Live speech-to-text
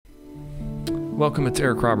Welcome, it's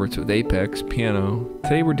Eric Roberts with Apex Piano.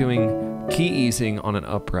 Today we're doing key easing on an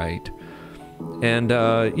upright. And,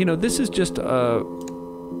 you know, this is just,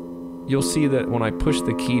 you'll see that when I push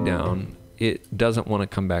the key down, it doesn't want to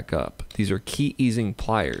come back up. These are key easing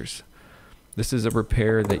pliers. This is a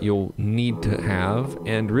repair that you'll need to have,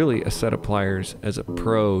 and really a set of pliers as a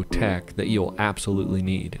pro tech that you'll absolutely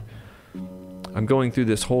need. I'm going through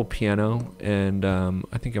this whole piano, and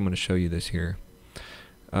I think I'm going to show you this here.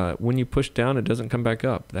 When you push down, it doesn't come back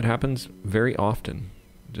up. That happens very often.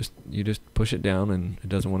 You just push it down and it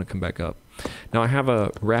doesn't want to come back up. Now I have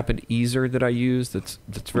a rapid easer that I use that's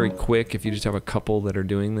very quick if you just have a couple that are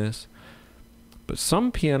doing this. But some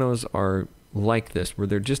pianos are like this, where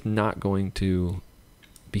they're just not going to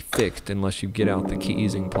be fixed unless you get out the key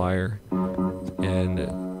easing plier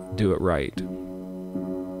and do it right.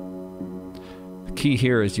 The key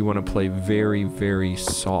here is you want to play very, very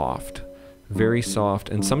soft. Very soft,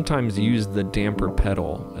 and sometimes use the damper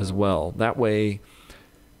pedal as well. That way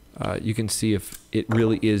you can see if it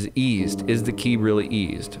really is eased. Is the key really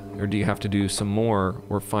eased? Or do you have to do some more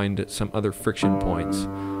or find some other friction points?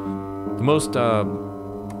 Most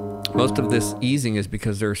of this easing is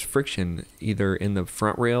because there's friction either in the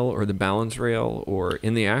front rail or the balance rail or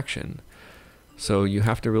in the action. So you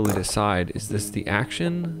have to really decide, is this the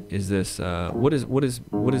action? Is this what is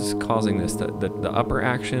causing this? The upper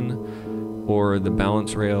action, or the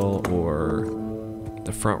balance rail, or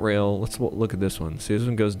the front rail? Let's look at this one. See, this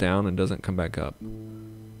one goes down and doesn't come back up.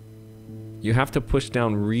 You have to push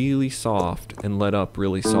down really soft and let up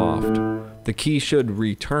really soft. The key should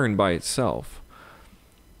return by itself.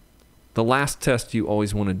 The last test you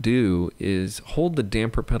always want to do is hold the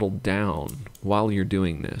damper pedal down while you're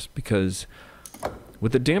doing this, because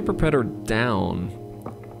with the damper pedal down,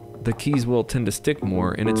 the keys will tend to stick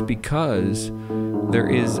more, and it's because there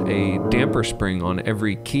is a damper spring on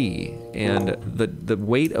every key, and the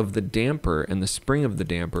weight of the damper and the spring of the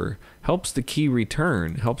damper helps the key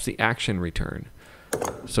return, helps the action return.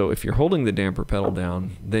 So if you're holding the damper pedal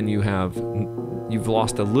down, then you've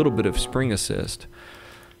lost a little bit of spring assist.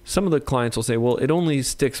 Some of the clients will say, well, it only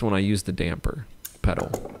sticks when I use the damper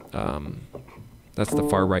pedal. That's the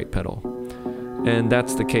far right pedal. And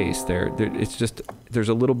that's the case there. It's just, there's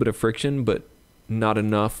a little bit of friction, but not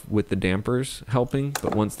enough with the dampers helping.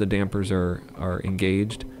 But once the dampers are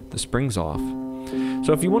engaged, the spring's off.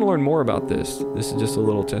 So if you want to learn more about this is just a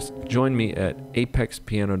little test. Join me at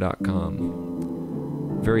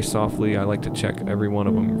apexpiano.com. Very softly, I like to check every one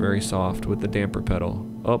of them very soft with the damper pedal.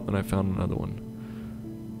 Oh, and I found another one.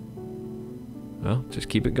 Well, just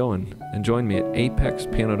keep it going. And join me at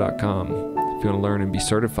apexpiano.com if you want to learn and be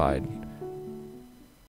certified.